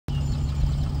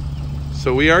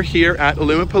So we are here at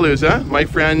Alumapalooza, my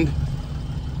friend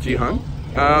Jihong,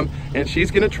 and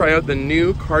she's gonna try out the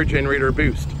new CarGenerator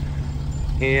Boost.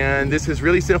 And this is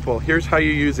really simple. Here's how you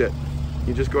use it.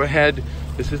 You just go ahead,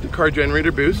 this is the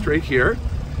CarGenerator Boost right here.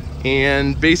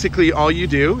 And basically all you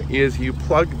do is you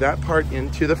plug that part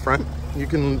into the front.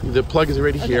 The plug is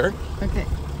already here. Okay.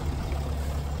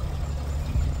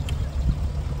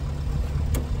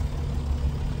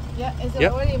 Yeah, is it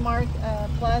already marked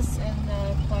plus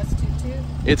and plus 2 too?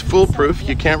 It's foolproof.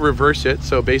 You can't reverse it.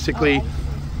 So basically,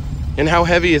 and how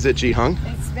heavy is it, Jihong?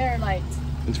 It's very light.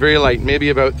 It's very light, maybe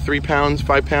about 3 pounds,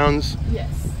 5 pounds. Yes.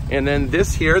 And then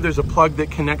this here, there's a plug that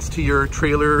connects to your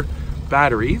trailer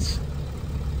batteries.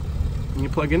 And you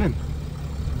plug it in.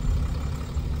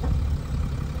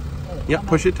 Yep,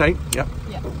 push it tight. Yep.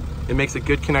 Yeah. It makes a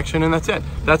good connection, and that's it.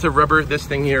 That's a rubber, this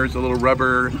thing here is a little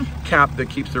rubber cap that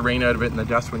keeps the rain out of it and the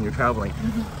dust when you're traveling.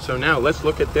 So now let's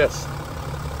look at this.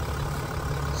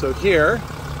 So here,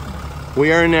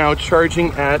 we are now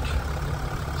charging at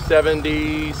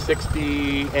 70,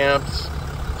 60 amps.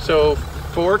 So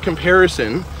for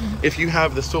comparison, if you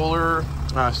have the solar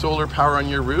power on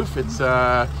your roof, it's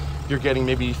you're getting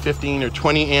maybe 15 or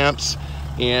 20 amps.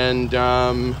 And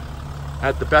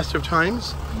at the best of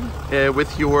times,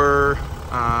 with your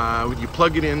when you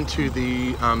plug it into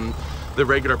the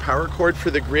regular power cord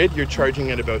for the grid, you're charging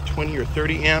at about 20 or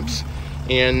 30 amps.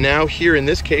 And now here in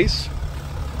this case,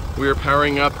 we are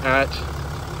powering up at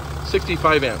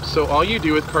 65 amps. So all you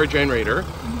do with CarGenerator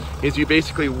is you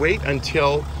basically wait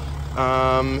until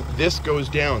this goes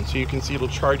down. So you can see it'll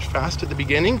charge fast at the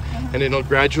beginning, and it'll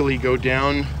gradually go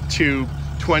down to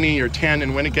 20 or 10.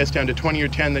 And when it gets down to 20 or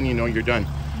 10, then you know you're done.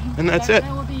 And that's it.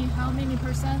 That will be how many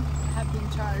percent have been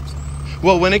charged?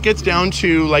 Well, when it gets down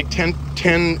to like 10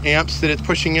 amps that it's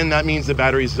pushing in, that means the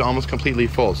battery is almost completely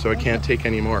full, so it can't take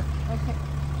any more. Okay.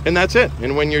 And that's it.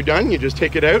 And when you're done, you just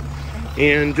take it out,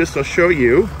 and just I'll show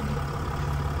you.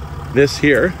 This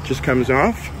here just comes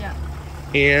off. Yeah.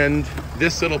 And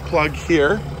this little plug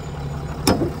here,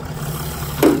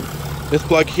 this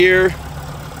plug here,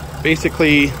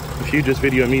 basically, if you just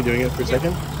video me doing it for a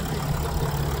second.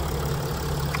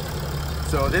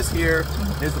 So this here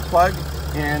is the plug,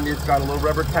 and it's got a little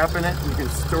rubber cap in it. You can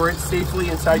store it safely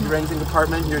inside your engine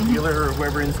compartment. Your dealer or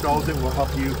whoever installs it will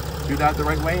help you do that the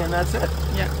right way, and that's it.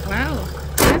 Yeah, wow.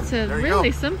 That's a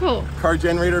really simple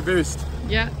CarGenerator Boost.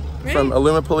 Yeah. From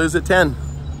Alumapalooza 10.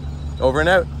 Over and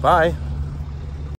out. Bye.